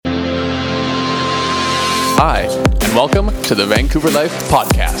Hi, and welcome to the Vancouver Life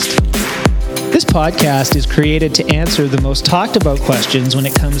Podcast. This podcast is created to answer the most talked about questions when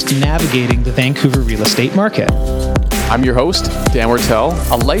it comes to navigating the Vancouver real estate market. I'm your host, Dan Wertel,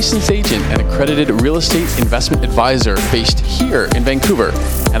 a licensed agent and accredited real estate investment advisor based here in Vancouver,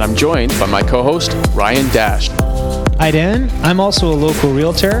 and I'm joined by my co-host, Ryan Dash. Hi Dan, I'm also a local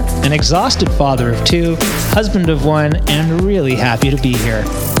realtor, an exhausted father of two, husband of one, and really happy to be here.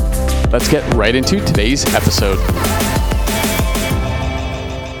 Let's get right into today's episode.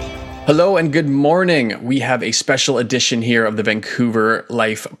 Hello and good morning. We have a special edition here of the Vancouver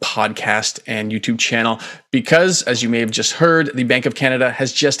Life Podcast and YouTube channel because, as you may have just heard, the Bank of Canada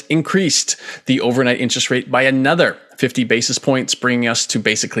has just increased the overnight interest rate by another 50 basis points, bringing us to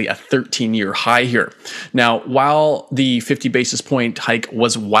basically a 13-year high here. Now, while the 50 basis point hike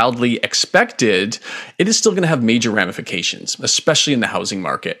was wildly expected, it is still going to have major ramifications, especially in the housing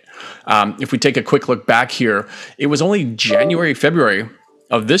market. If we take a quick look back here, it was only January, February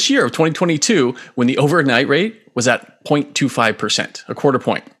of this year, of 2022, when the overnight rate was at 0.25%, a quarter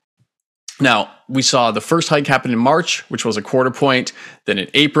point. Now, we saw the first hike happen in March, which was a quarter point. Then in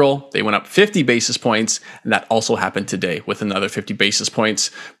April, they went up 50 basis points, and that also happened today with another 50 basis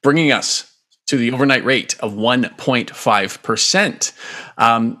points, bringing us to the overnight rate of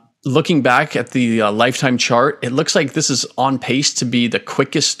 1.5%. Looking back at the lifetime chart, it looks like this is on pace to be the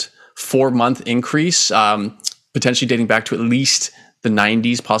quickest 4-month increase, potentially dating back to at least the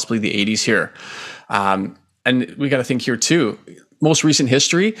 90s, possibly the 80s here. And we got to think here too, most recent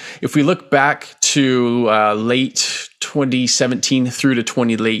history, if we look back to late 2017 through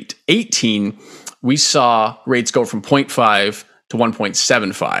to late 18, we saw rates go from 0.5 to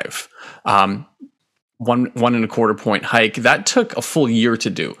 1.75. One and a quarter point hike. That took a full year to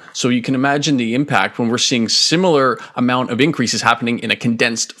do. So you can imagine the impact when we're seeing similar amount of increases happening in a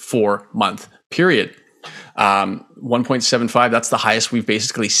condensed 4-month period. 1.75, that's the highest we've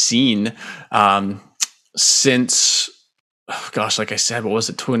basically seen since, like I said, what was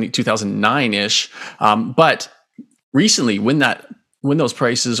it, 2009-ish. But recently, when those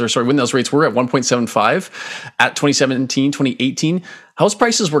rates were at 1.75 at 2017, 2018, house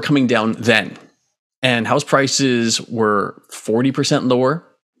prices were coming down then. And house prices were 40% lower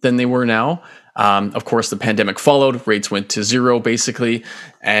than they were now. Of course, the pandemic followed, rates went to zero basically,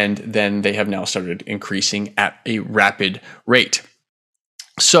 and then they have now started increasing at a rapid rate.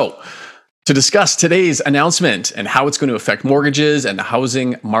 So, to discuss today's announcement and how it's going to affect mortgages and the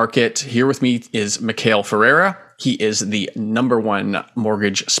housing market, here with me is Mikhail Ferreira. He is the #1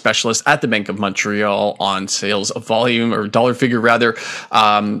 mortgage specialist at the Bank of Montreal on sales volume, or dollar figure rather.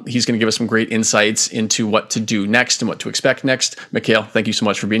 He's going to give us some great insights into what to do next and what to expect next. Mikhail, thank you so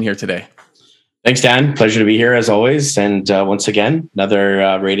much for being here today. Thanks, Dan. Pleasure to be here as always. And once again,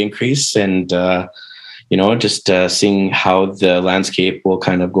 another rate increase and, just seeing how the landscape will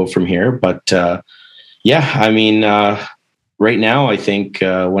kind of go from here. But right now, I think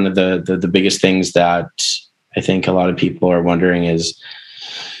one of the biggest things that I think a lot of people are wondering is,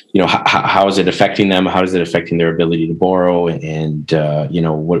 how is it affecting them? How is it affecting their ability to borrow? And,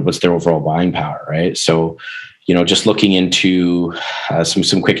 what's their overall buying power, right? So, just looking into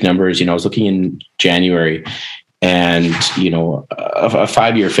some quick numbers, I was looking in January and, a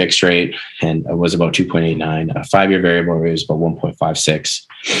 5-year fixed rate and it was about 2.89, a 5-year variable rate was about 1.56.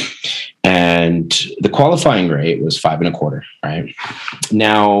 And the qualifying rate was 5.25, right?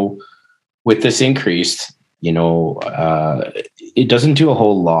 Now, with this increase, it doesn't do a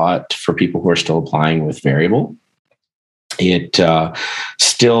whole lot for people who are still applying with variable. It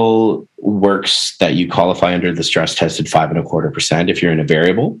still works that you qualify under the stress tested 5.25% if you're in a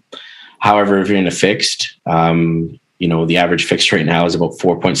variable. However, if you're in a fixed, the average fixed rate now is about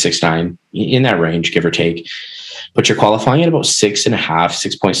 4.69 in that range, give or take. But you're qualifying at about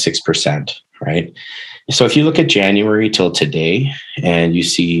 6.6%, right? So if you look at January till today and you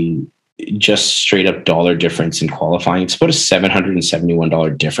see just straight up dollar difference in qualifying, it's about a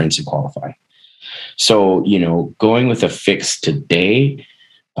 $771 difference in qualifying. So, going with a fix today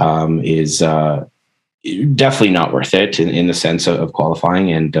is definitely not worth it in the sense of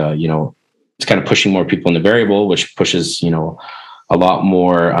qualifying. And, it's kind of pushing more people in the variable, which pushes, a lot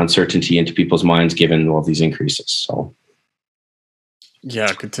more uncertainty into people's minds given all of these increases. So,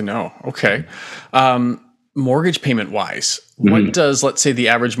 yeah, good to know. Okay. Mortgage payment wise, what does, let's say, the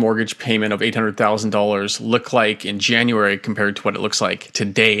average mortgage payment of $800,000 look like in January compared to what it looks like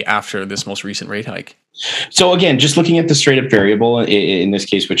today after this most recent rate hike? So again, just looking at the straight up variable in this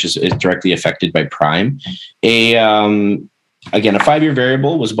case, which is directly affected by prime, a 5-year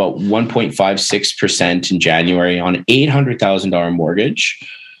variable was about 1.56% in January on an $800,000 mortgage.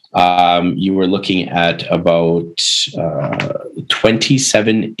 you were looking at about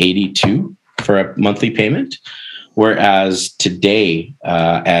 $27.82 for a monthly payment, whereas today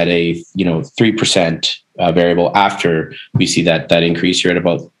at a 3% variable, after we see that increase, you're at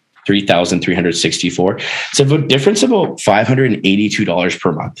about $3,364. It's a difference of about $582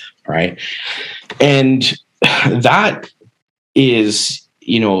 per month, right? And that is,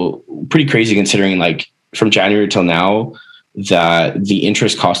 pretty crazy considering, like, from January till now, that the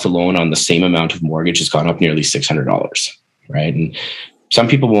interest cost alone on the same amount of mortgage has gone up nearly $600, right? And some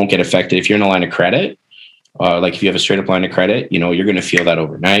people won't get affected. If you're in a line of credit, like if you have a straight up line of credit, you're going to feel that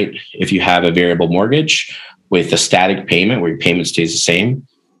overnight. If you have a variable mortgage with a static payment where your payment stays the same,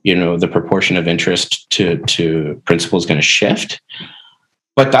 the proportion of interest to principal is going to shift.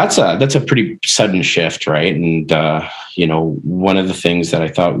 But that's a pretty sudden shift, right? And one of the things that I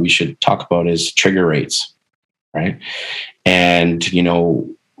thought we should talk about is trigger rates, right? And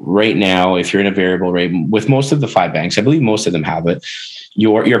right now, if you're in a variable rate with most of the 5 banks, I believe most of them have it,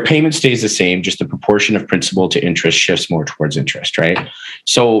 your payment stays the same, just the proportion of principal to interest shifts more towards interest, right?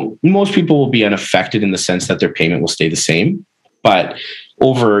 So most people will be unaffected in the sense that their payment will stay the same, but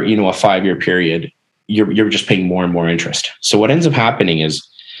over a 5-year period, you're just paying more and more interest. So what ends up happening is,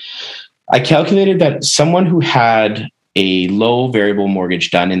 I calculated that someone who had a low variable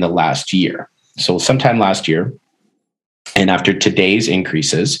mortgage done in the last year, so sometime last year, and after today's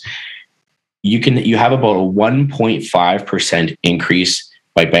increases, you have about a 1.5% increase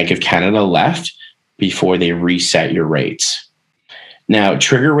by Bank of Canada left before they reset your rates. Now,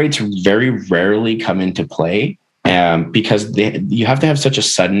 trigger rates very rarely come into play because you have to have such a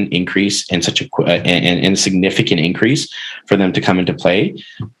sudden increase and such a significant increase for them to come into play.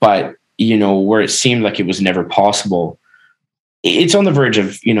 But where it seemed like it was never possible, it's on the verge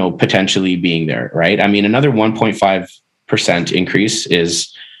of potentially being there, right? I mean, another 1.5% increase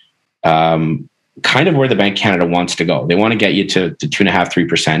is kind of where the Bank of Canada wants to go. They want to get you to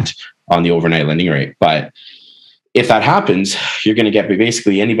 2.5-3% on the overnight lending rate. But if that happens, you're going to get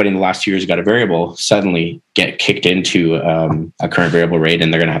basically anybody in the last 2 years who got a variable suddenly get kicked into a current variable rate,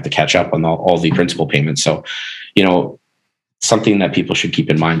 and they're going to have to catch up on all the principal payments. So, something that people should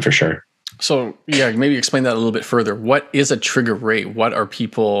keep in mind for sure. So, yeah, maybe explain that a little bit further. What is a trigger rate? What are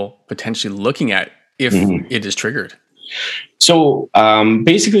people potentially looking at if it is triggered? So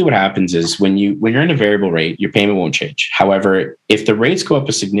basically what happens is when you're in a variable rate, your payment won't change. However, if the rates go up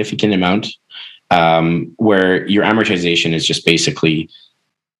a significant amount, where your amortization is just basically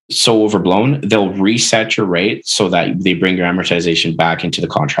so overblown, they'll reset your rate so that they bring your amortization back into the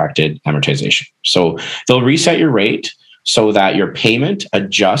contracted amortization. So they'll reset your rate so that your payment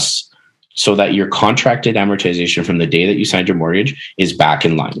adjusts so that your contracted amortization from the day that you signed your mortgage is back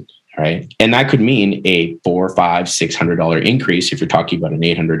in line. Right. And that could mean a $400, $500, $600 increase if you're talking about an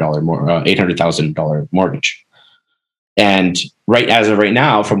 $800,000 mortgage. And as of right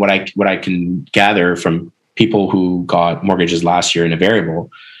now, from what I can gather from people who got mortgages last year in a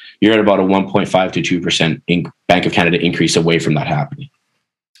variable, you're at about a 1.5 to 2% Bank of Canada increase away from that happening.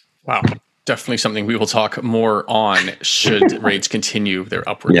 Wow. Definitely something we will talk more on should rates continue their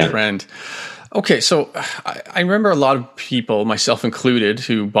upward trend. Okay, so I remember a lot of people, myself included,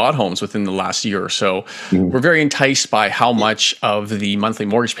 who bought homes within the last year or so were very enticed by how much of the monthly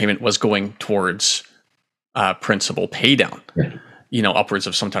mortgage payment was going towards principal pay down, upwards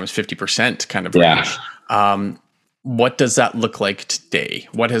of sometimes 50% kind of range. What does that look like today?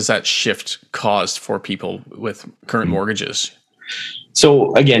 What has that shift caused for people with current mortgages?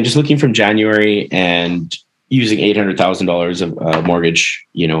 So again, just looking from January and using $800,000 of mortgage,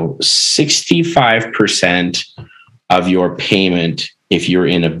 65% of your payment, if you're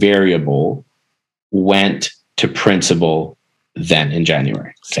in a variable, went to principal then in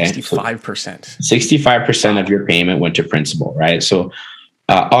January. Okay? 65%. 65% of your payment went to principal, right? So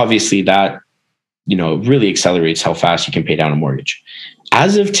obviously that, really accelerates how fast you can pay down a mortgage.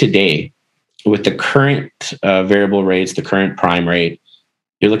 As of today, with the current variable rates, the current prime rate,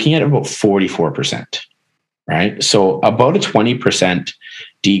 you're looking at about 44%. Right. So about a 20%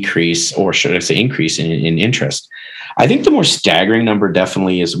 decrease, or should I say increase in interest. I think the more staggering number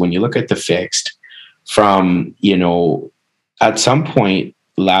definitely is when you look at the fixed from, at some point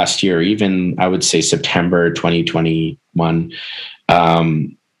last year, even I would say September 2021,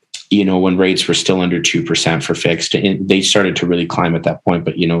 when rates were still under 2% for fixed, and they started to really climb at that point,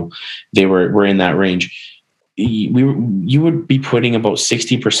 but, they were in that range. You would be putting about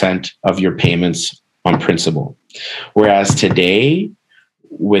 60% of your payments on principal. Whereas today,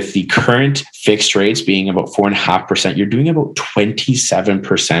 with the current fixed rates being about 4.5%, you're doing about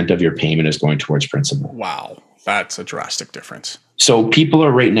 27% of your payment is going towards principal. Wow. That's a drastic difference. So people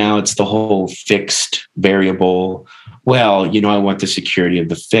are right now, it's the whole fixed variable. Well, I want the security of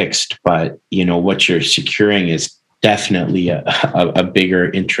the fixed, but what you're securing is definitely a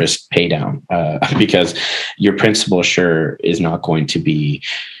bigger interest pay down because your principal sure is not going to be,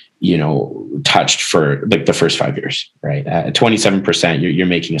 touched for like the first 5 years, right? At 27%, you're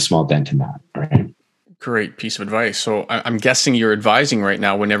making a small dent in that, right? Great piece of advice. So I'm guessing you're advising right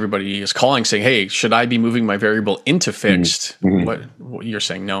now when everybody is calling saying, hey, should I be moving my variable into fixed? Mm-hmm. What you're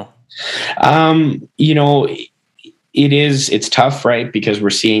saying, no? It's tough, right? Because we're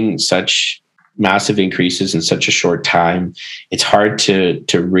seeing such massive increases in such a short time. It's hard to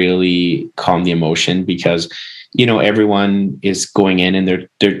really calm the emotion because, everyone is going in and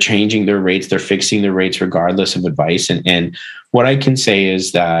they're changing their rates. They're fixing their rates regardless of advice. And what I can say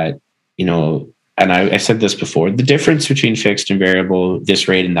is that, and I said this before, the difference between fixed and variable, this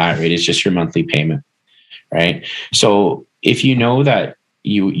rate and that rate, is just your monthly payment, right? So if you know that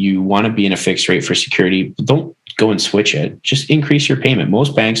you want to be in a fixed rate for security, don't go and switch it. Just increase your payment.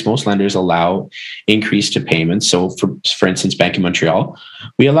 Most banks, most lenders allow increase to payments. So for instance, Bank of Montreal,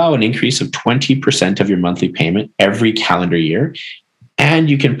 we allow an increase of 20% of your monthly payment every calendar year. And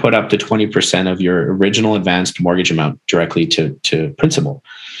you can put up to 20% of your original advanced mortgage amount directly to principal.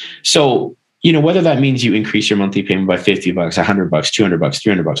 So, whether that means you increase your monthly payment by $50, $100, $200,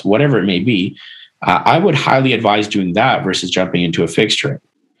 $300, whatever it may be, I would highly advise doing that versus jumping into a fixed rate.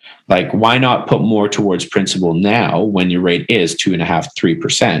 Like, why not put more towards principal now when your rate is 2.5%,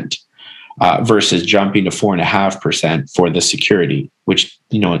 3%, versus jumping to 4.5% for the security, which,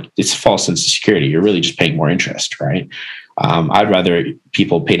 it's a false sense of security. You're really just paying more interest, right? I'd rather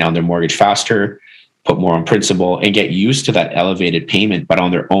people pay down their mortgage faster, put more on principal, and get used to that elevated payment, but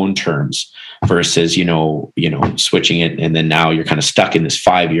on their own terms versus, switching it. And then now you're kind of stuck in this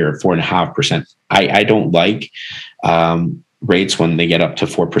 5-year 4.5%. I don't like rates when they get up to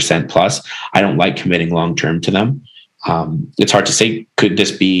 4% plus. I don't like committing long-term to them. It's hard to say, could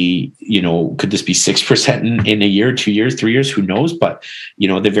this be 6% in a year, 2 years, 3 years? Who knows? But,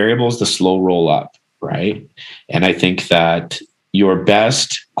 the variable is the slow roll up, right? And I think that your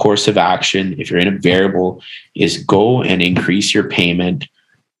best course of action, if you're in a variable, is go and increase your payment.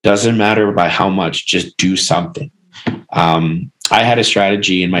 Doesn't matter by how much, just do something. I had a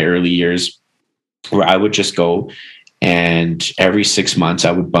strategy in my early years where I would just go and every 6 months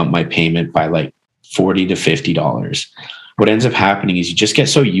I would bump my payment by like $40 to $50. What ends up happening is you just get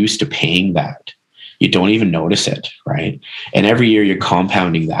so used to paying that, you don't even notice it, right? And every year you're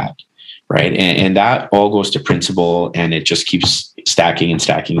compounding that. Right. And that all goes to principal, and it just keeps stacking and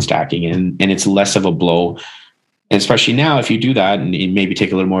stacking and stacking. And it's less of a blow. And especially now, if you do that and maybe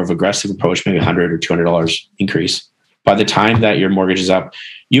take a little more of an aggressive approach, maybe $100 or $200 increase, by the time that your mortgage is up,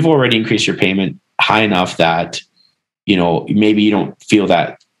 you've already increased your payment high enough that, maybe you don't feel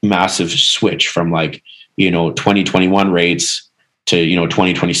that massive switch from 2021 rates to,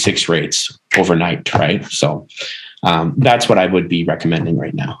 2026 rates overnight. Right. So that's what I would be recommending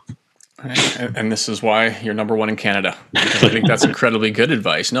right now. And this is why you're number one in Canada. I think that's incredibly good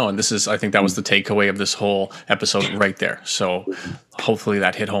advice. No, and I think that was the takeaway of this whole episode right there. So hopefully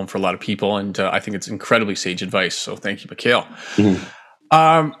that hit home for a lot of people. And I think it's incredibly sage advice. So thank you, Mikhail.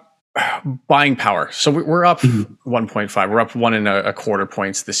 Mm-hmm. Buying power. So we're up 1.5. We're up 1.25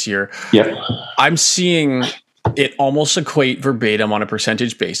 points this year. Yeah. I'm seeing it almost equate verbatim on a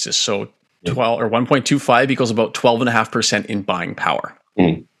percentage basis. So 12 or 1.25 equals about 12.5% in buying power.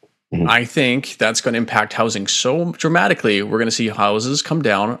 Mm-hmm. Mm-hmm. I think that's going to impact housing so dramatically. We're going to see houses come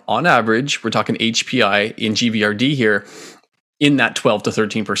down on average. We're talking HPI in GVRD here in that 12 to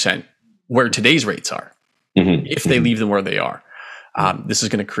 13% where today's rates are, if they leave them where they are. This is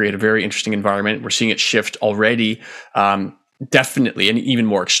going to create a very interesting environment. We're seeing it shift already, definitely, and even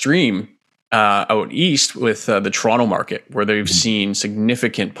more extreme out east with the Toronto market, where they've seen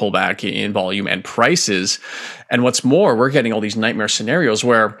significant pullback in volume and prices. And what's more, we're getting all these nightmare scenarios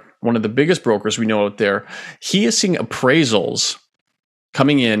where one of the biggest brokers we know out there, he is seeing appraisals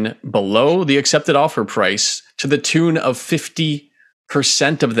coming in below the accepted offer price to the tune of 50%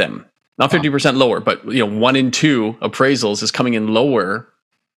 of them. Not 50% lower, but 1 in 2 appraisals is coming in lower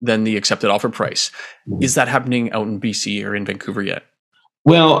than the accepted offer price. Is that happening out in BC or in Vancouver yet?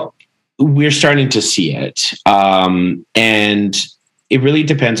 Well, we're starting to see it. And it really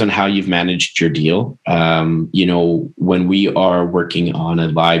depends on how you've managed your deal. When we are working on a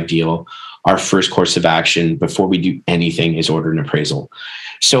live deal, our first course of action before we do anything is order an appraisal.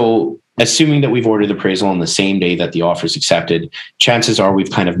 So assuming that we've ordered the appraisal on the same day that the offer is accepted, chances are we've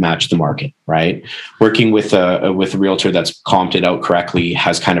kind of matched the market, right? Working with a realtor that's comped it out correctly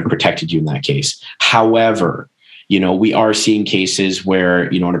has kind of protected you in that case. However, We are seeing cases where,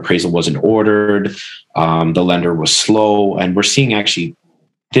 an appraisal wasn't ordered, the lender was slow, and we're seeing actually,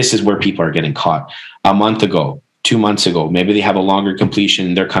 this is where people are getting caught. A month ago, 2 months ago, maybe they have a longer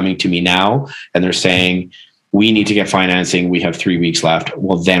completion. They're coming to me now and they're saying, we need to get financing. We have 3 weeks left.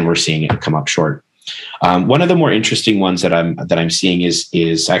 Well, then we're seeing it come up short. One of the more interesting ones that I'm seeing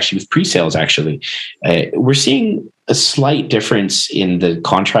is actually with pre-sales. Actually, we're seeing a slight difference in the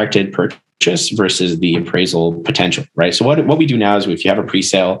contracted purchase versus the appraisal potential. Right. So what we do now is, if you have a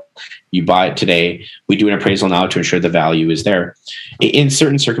pre-sale, you buy it today, we do an appraisal now to ensure the value is there. In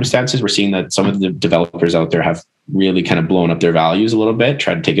certain circumstances, we're seeing that some of the developers out there have really kind of blown up their values a little bit,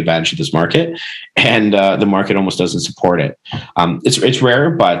 try to take advantage of this market, and the market almost doesn't support it. It's rare,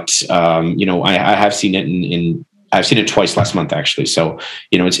 but I have seen it I've seen it twice last month, actually. So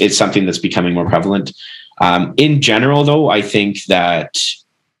it's something that's becoming more prevalent. In general, though, I think that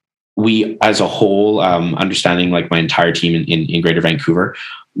we, as a whole, understanding like my entire team in Greater Vancouver,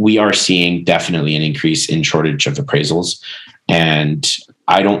 we are seeing definitely an increase in shortage of appraisals. And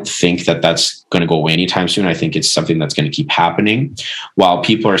I don't think that that's going to go away anytime soon. I think it's something that's going to keep happening. While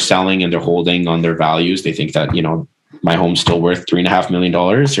people are selling and they're holding on their values, they think that, my home's still worth $3.5 million,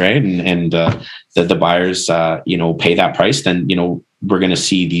 right? And the buyers, pay that price, then, we're going to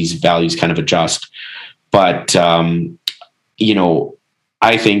see these values kind of adjust. But,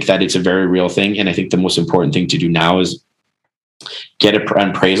 I think that it's a very real thing. And I think the most important thing to do now is get an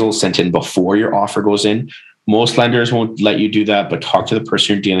appraisal sent in before your offer goes in. Most lenders won't let you do that, but talk to the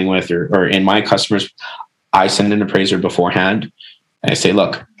person you're dealing with, or in my customers, I send an appraiser beforehand. And I say,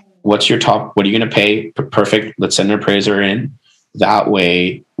 look, what are you going to pay? Perfect. Let's send an appraiser in. That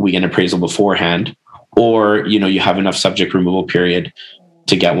way we get an appraisal beforehand, or, you have enough subject removal period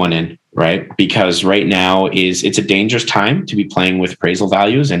to get one in, right? Because right now it's a dangerous time to be playing with appraisal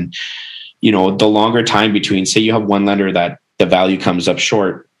values. And, the longer time between, say you have one lender that the value comes up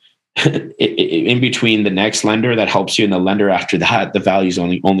short, in between the next lender that helps you and the lender after that, the value is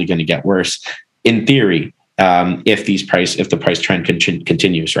only going to get worse in theory, if the price trend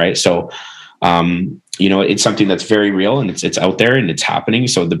continues, right? So, it's something that's very real, and it's out there and it's happening.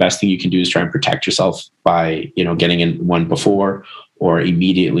 So the best thing you can do is try and protect yourself by, getting in one before or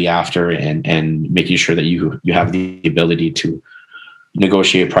immediately after, and making sure that you have the ability to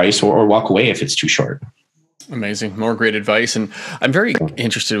negotiate price or walk away if it's too short. Amazing. More great advice. And I'm very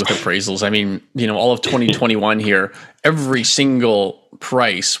interested with appraisals. I mean, all of 2021 here, every single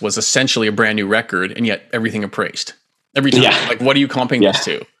price was essentially a brand new record, and yet everything appraised every time. Yeah. Like, what are you comping this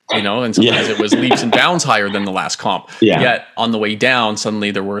to? And sometimes it was leaps and bounds higher than the last comp. Yeah. Yet on the way down,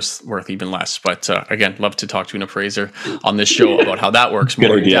 suddenly they're worth even less. But again, love to talk to an appraiser on this show about how that works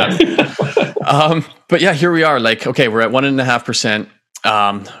more in depth. But yeah, here we are. Like, okay, we're at 1.5%.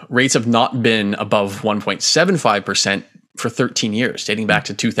 Rates have not been above 1.75% for 13 years, dating back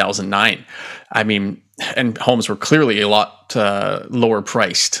to 2009. I mean, and homes were clearly a lot lower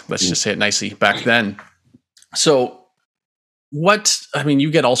priced. Let's just say it nicely back then. So you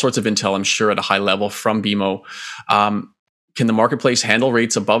get all sorts of intel, I'm sure, at a high level from BMO. Can the marketplace handle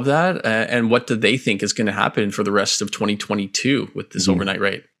rates above that? And what do they think is going to happen for the rest of 2022 with this overnight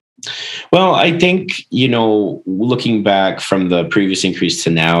rate? Well, I think, looking back from the previous increase to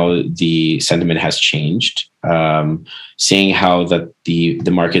now, the sentiment has changed. Seeing how the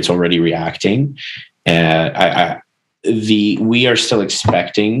market's already reacting, we are still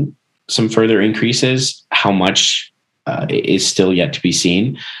expecting some further increases. How much is still yet to be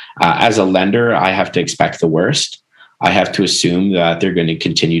seen. As a lender, I have to expect the worst. I have to assume that they're going to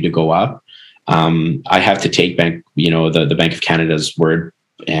continue to go up. I have to take the Bank of Canada's word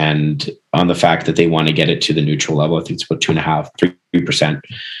and on the fact that they want to get it to the neutral level. I think it's about 2.5%, 3%.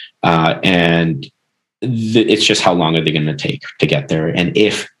 And it's just how long are they going to take to get there, and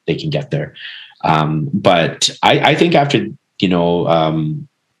if they can get there. But I think after, the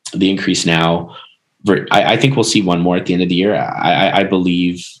increase now, I think we'll see one more at the end of the year. I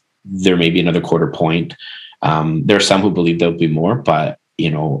believe there may be another quarter point. There are some who believe there'll be more, but,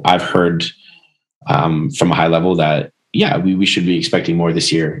 I've heard from a high level that, we should be expecting more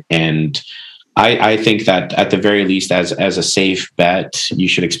this year. And I think that at the very least, as a safe bet, you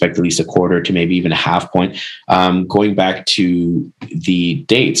should expect at least a quarter to maybe even a half point. Going back to the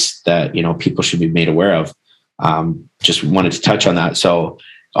dates that, people should be made aware of. Just wanted to touch on that. So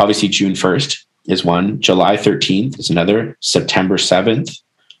obviously June 1st is one, July 13th is another, September 7th,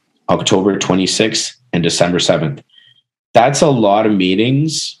 October 26th, and December 7th. That's a lot of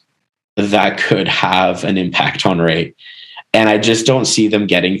meetings that could have an impact on rate. And I just don't see them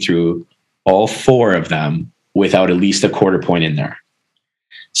getting through all four of them without at least a quarter point in there.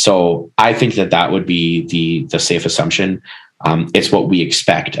 So I think that would be the safe assumption. It's what we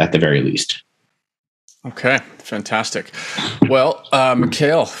expect at the very least. Okay, fantastic. Well,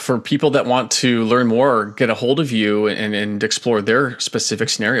 Mikhail, for people that want to learn more, get a hold of you and explore their specific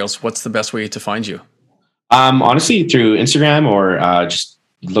scenarios, what's the best way to find you? Honestly, through Instagram or just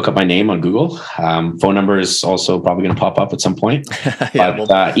look up my name on Google. Phone number is also probably going to pop up at some point.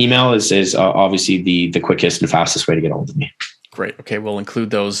 But email is obviously the quickest and fastest way to get a hold of me. Great. Okay, we'll include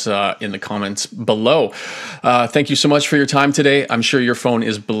those in the comments below. Thank you so much for your time today. I'm sure your phone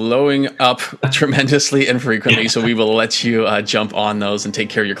is blowing up tremendously and frequently, so we will let you jump on those and take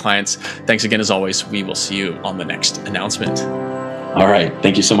care of your clients. Thanks again, as always. We will see you on the next announcement. All right.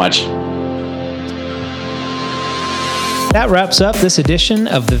 Thank you so much. That wraps up this edition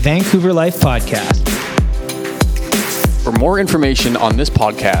of the Vancouver Life Podcast. For more information on this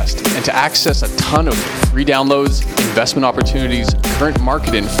podcast and to access a ton of free downloads, investment opportunities, current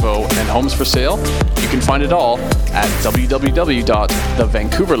market info, and homes for sale, you can find it all at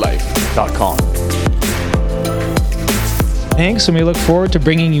www.thevancouverlife.com. Thanks, and we look forward to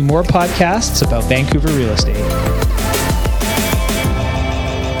bringing you more podcasts about Vancouver real estate.